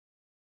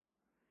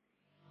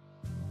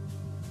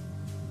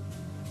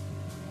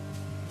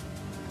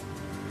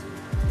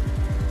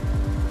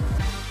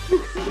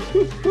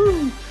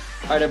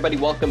All right, everybody,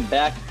 welcome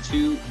back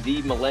to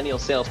the Millennial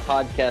Sales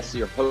Podcast.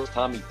 Your host,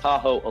 Tommy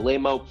Tahoe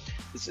Alemo.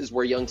 This is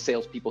where young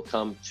salespeople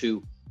come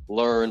to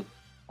learn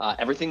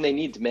everything they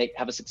need to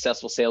have a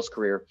successful sales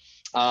career.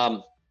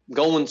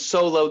 Going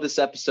solo this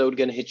episode,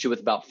 going to hit you with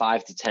about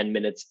 5 to 10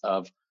 minutes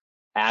of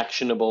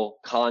actionable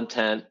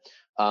content.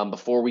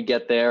 Before we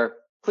get there,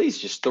 please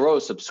just throw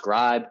a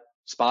subscribe,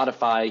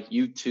 Spotify,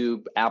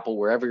 YouTube, Apple,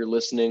 wherever you're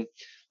listening,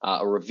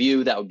 a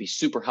review. That would be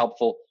super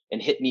helpful. And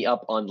hit me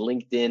up on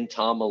LinkedIn,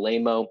 Tom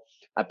Alemo.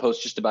 I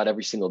post just about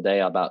every single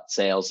day about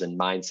sales and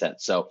mindset.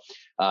 So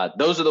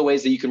those are the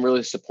ways that you can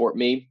really support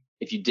me.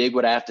 If you dig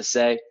what I have to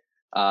say,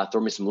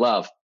 throw me some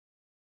love.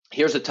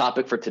 Here's a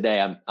topic for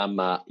today. I'm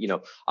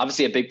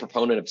obviously a big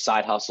proponent of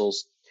side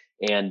hustles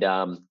and,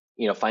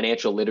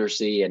 financial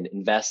literacy and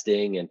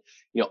investing and,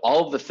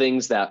 all of the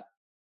things that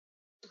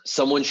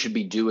someone should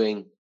be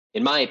doing,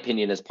 in my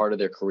opinion, as part of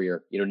their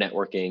career,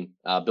 networking,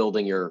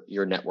 building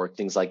your network,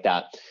 things like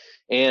that.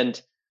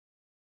 And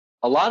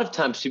a lot of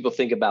times people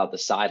think about the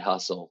side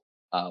hustle,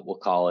 we'll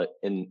call it,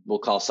 and we'll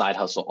call side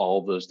hustle all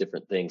of those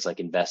different things like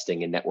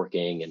investing and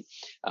networking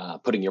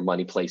and putting your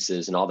money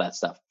places and all that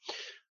stuff.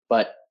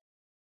 But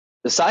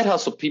the side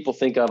hustle people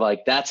think of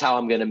like, that's how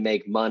I'm going to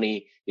make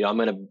money. I'm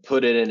going to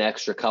put in an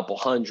extra couple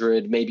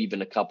hundred, maybe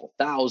even a couple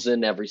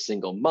thousand every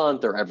single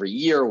month or every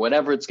year,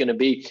 whatever it's going to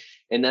be.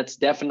 And that's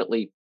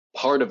definitely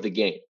part of the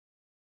game.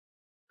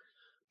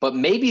 But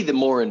maybe the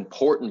more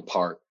important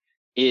part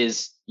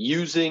is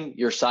using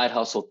your side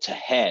hustle to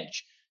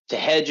hedge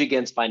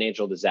against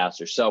financial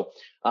disaster. So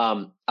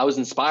I was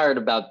inspired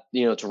about,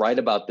 to write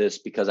about this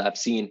because I've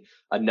seen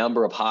a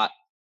number of hot,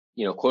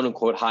 quote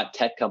unquote, hot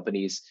tech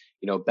companies,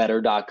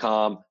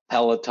 Better.com,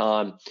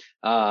 Peloton,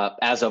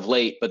 as of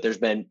late, but there's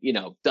been,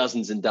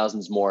 dozens and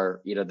dozens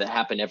more, that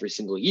happen every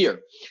single year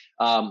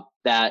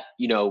that,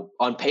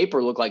 on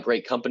paper look like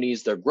great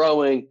companies. They're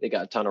growing. They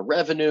got a ton of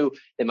revenue.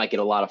 They might get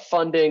a lot of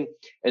funding.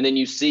 And then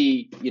you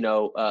see,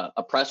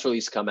 a press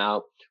release come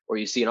out or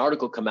you see an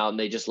article come out and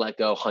they just let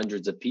go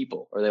hundreds of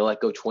people or they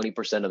let go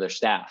 20% of their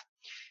staff.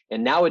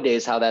 And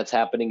nowadays, how that's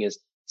happening is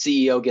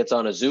CEO gets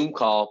on a Zoom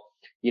call,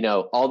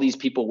 all these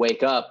people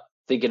wake up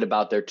thinking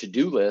about their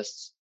to-do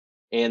lists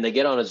and they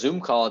get on a Zoom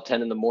call at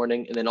 10 in the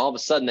morning and then all of a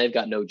sudden they've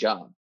got no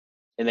job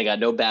and they got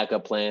no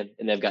backup plan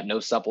and they've got no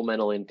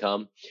supplemental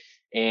income.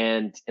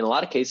 And in a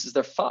lot of cases,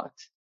 they're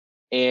fucked.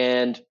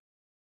 And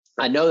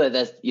I know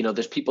that's,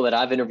 there's people that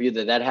I've interviewed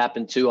that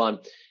happened to on,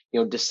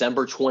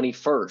 December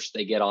 21st,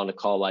 they get on a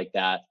call like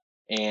that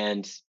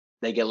and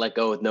they get let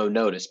go with no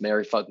notice.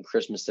 Merry fucking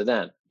Christmas to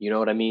them. You know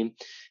what I mean?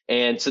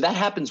 And so that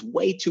happens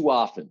way too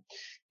often.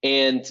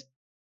 And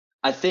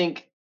I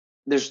think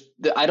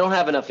I don't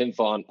have enough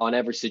info on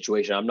every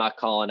situation. I'm not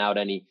calling out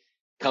any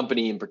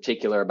company in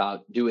particular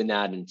about doing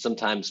that. And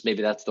sometimes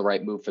maybe that's the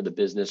right move for the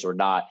business or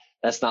not.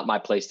 That's not my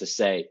place to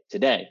say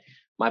today.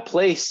 My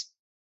place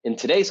in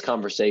today's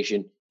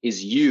conversation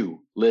is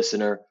you,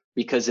 listener,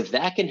 because if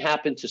that can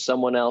happen to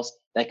someone else,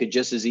 that could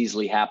just as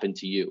easily happen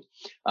to you.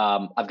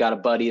 I've got a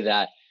buddy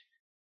that,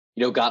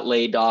 got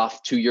laid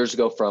off 2 years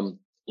ago from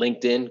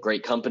LinkedIn,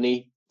 great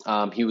company.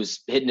 He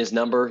was hitting his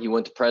number. He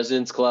went to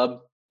President's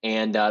Club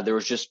and there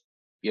was just,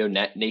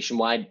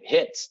 nationwide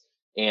hits.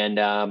 And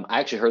I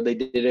actually heard they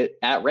did it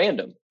at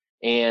random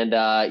and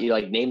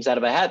like names out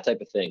of a hat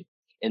type of thing.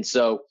 And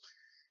so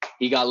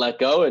he got let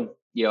go and,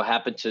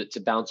 happened to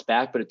bounce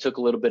back, but it took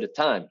a little bit of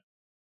time.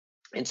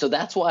 And so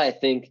that's why I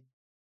think,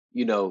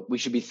 we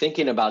should be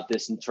thinking about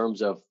this in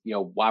terms of,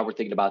 why we're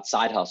thinking about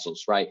side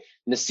hustles, right?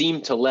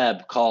 Nassim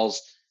Taleb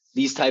calls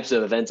these types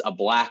of events a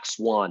black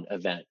swan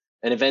event,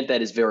 an event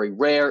that is very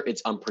rare,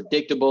 it's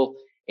unpredictable,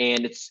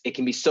 and it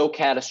can be so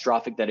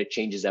catastrophic that it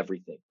changes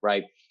everything,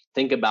 right?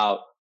 Think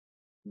about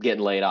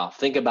getting laid off.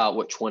 Think about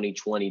what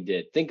 2020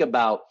 did. Think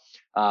about,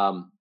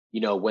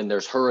 when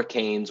there's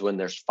hurricanes, when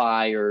there's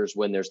fires,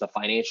 when there's the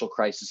financial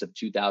crisis of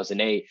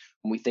 2008,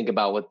 when we think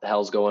about what the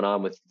hell's going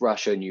on with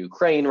Russia and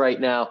Ukraine right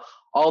now,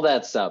 all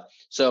that stuff.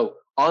 So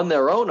on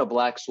their own, a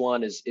black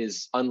swan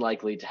is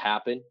unlikely to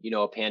happen.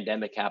 A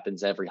pandemic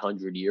happens every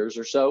 100 years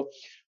or so,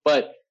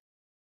 but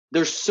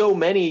there's so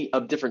many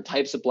of different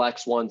types of black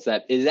swans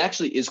that it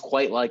actually is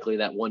quite likely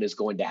that one is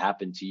going to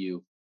happen to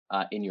you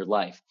in your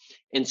life.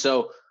 And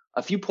so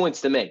a few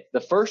points to make.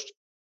 The first,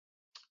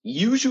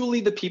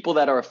 usually the people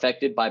that are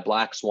affected by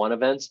black swan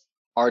events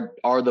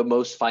are the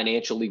most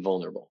financially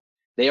vulnerable.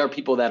 They are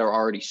people that are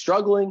already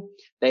struggling.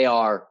 They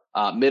are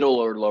middle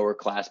or lower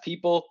class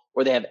people,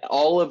 or they have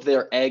all of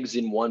their eggs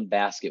in one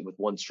basket with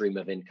one stream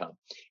of income.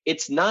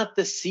 It's not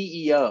the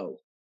CEO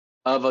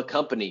of a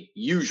company,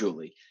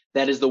 usually,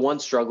 that is the one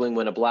struggling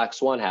when a black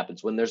swan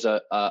happens. When there's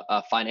a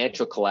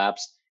financial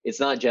collapse, it's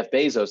not Jeff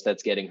Bezos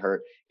that's getting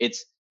hurt.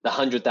 It's the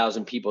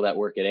 100,000 people that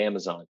work at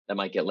Amazon that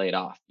might get laid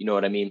off. You know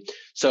what I mean?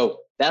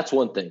 So that's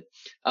one thing.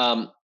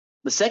 The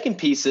second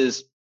piece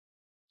is,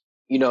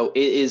 it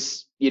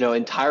is,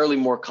 entirely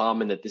more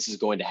common that this is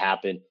going to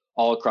happen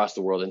all across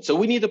the world. And so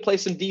we need to play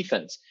some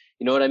defense.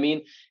 You know what I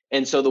mean?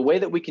 And so the way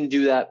that we can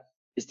do that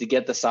is to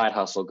get the side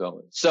hustle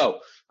going. So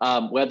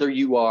whether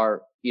you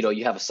are,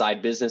 you have a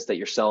side business that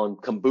you're selling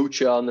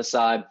kombucha on the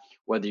side,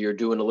 whether you're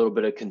doing a little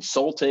bit of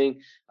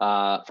consulting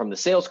from the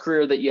sales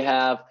career that you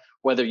have,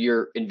 whether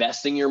you're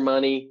investing your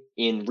money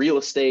in real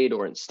estate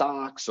or in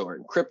stocks or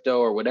in crypto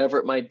or whatever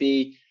it might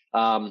be.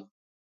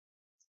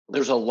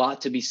 There's a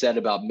lot to be said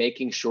about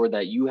making sure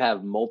that you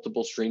have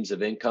multiple streams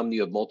of income,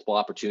 you have multiple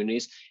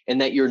opportunities,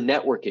 and that you're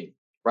networking,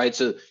 right?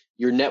 So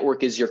your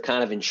network is your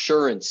kind of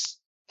insurance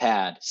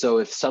pad. So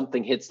if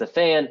something hits the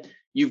fan,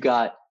 you've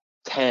got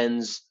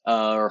tens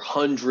or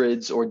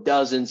hundreds or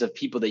dozens of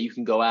people that you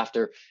can go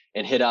after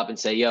and hit up and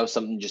say, yo,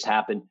 something just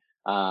happened.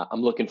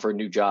 I'm looking for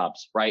new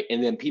jobs, right?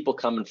 And then people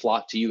come and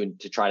flock to you and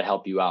to try to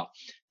help you out.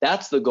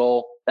 That's the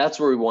goal. That's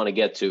where we want to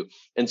get to.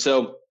 And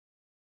so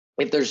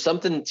if there's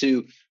something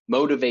to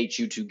motivate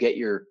you to get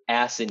your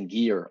ass in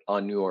gear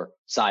on your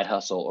side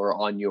hustle or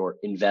on your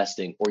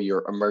investing or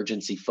your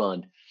emergency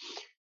fund,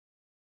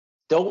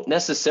 don't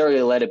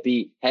necessarily let it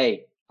be,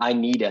 hey, I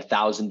need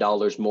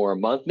 $1,000 more a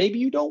month. Maybe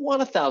you don't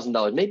want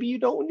 $1,000. Maybe you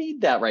don't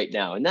need that right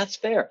now. And that's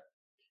fair.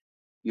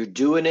 You're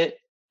doing it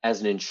as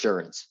an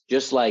insurance,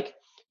 just like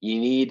you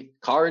need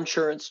car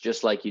insurance,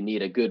 just like you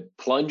need a good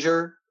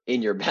plunger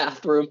in your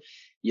bathroom.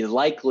 You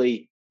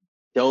likely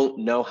don't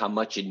know how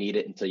much you need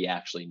it until you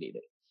actually need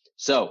it.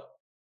 So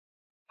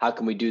how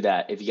can we do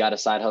that? If you got a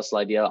side hustle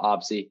idea,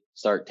 obviously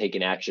start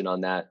taking action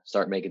on that,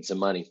 start making some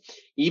money.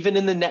 Even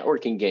in the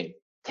networking game,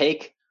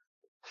 take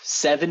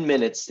 7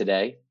 minutes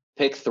today,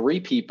 pick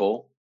 3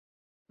 people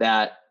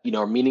that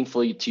are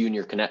meaningful to you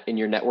in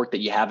your network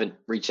that you haven't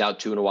reached out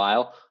to in a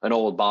while, an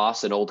old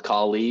boss, an old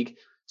colleague,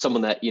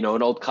 someone that, an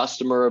old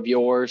customer of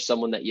yours,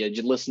 someone that you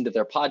listened to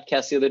their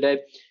podcast the other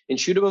day, and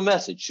shoot them a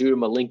message, shoot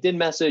them a LinkedIn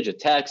message, a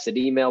text, an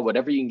email,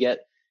 whatever you can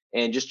get,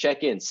 and just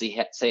check in, say,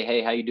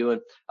 hey, how you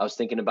doing? I was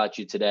thinking about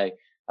you today.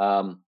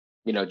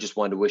 Just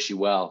wanted to wish you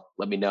well.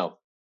 Let me know.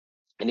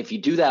 And if you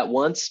do that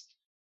once,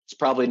 it's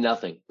probably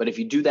nothing. But if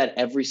you do that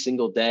every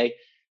single day,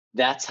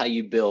 that's how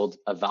you build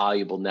a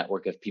valuable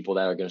network of people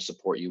that are going to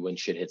support you when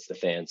shit hits the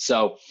fan.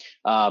 So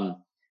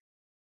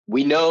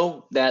we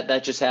know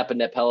that just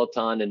happened at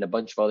Peloton and a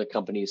bunch of other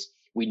companies.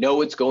 We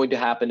know it's going to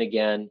happen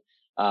again.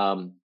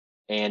 And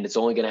it's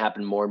only going to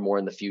happen more and more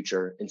in the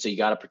future. And so you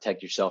got to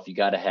protect yourself. You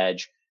got to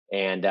hedge.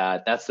 And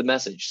that's the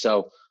message.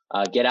 So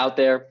get out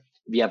there.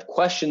 If you have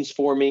questions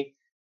for me,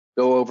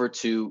 go over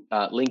to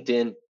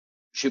LinkedIn,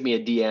 shoot me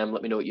a DM.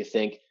 Let me know what you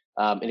think.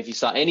 And if you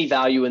saw any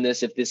value in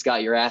this, if this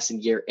got your ass in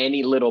gear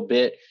any little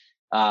bit,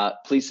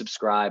 please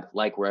subscribe,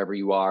 like wherever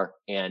you are.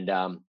 And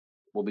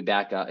we'll be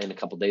back in a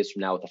couple days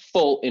from now with a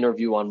full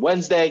interview on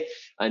Wednesday.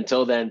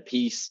 Until then,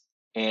 peace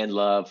and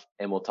love,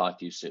 and we'll talk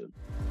to you soon.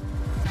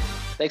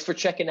 Thanks for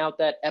checking out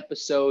that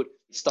episode.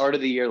 Start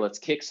of the year. Let's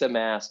kick some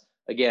ass.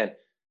 Again,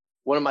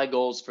 one of my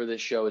goals for this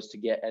show is to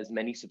get as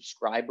many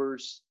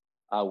subscribers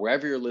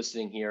wherever you're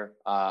listening here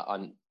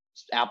on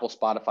Apple,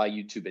 Spotify,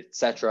 YouTube,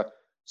 etc.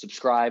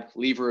 Subscribe,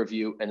 leave a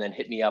review, and then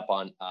hit me up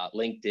on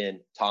LinkedIn,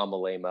 Tom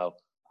Alemo,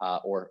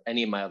 or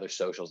any of my other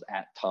socials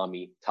at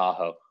Tommy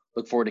Tahoe.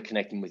 Look forward to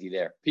connecting with you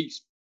there.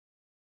 Peace.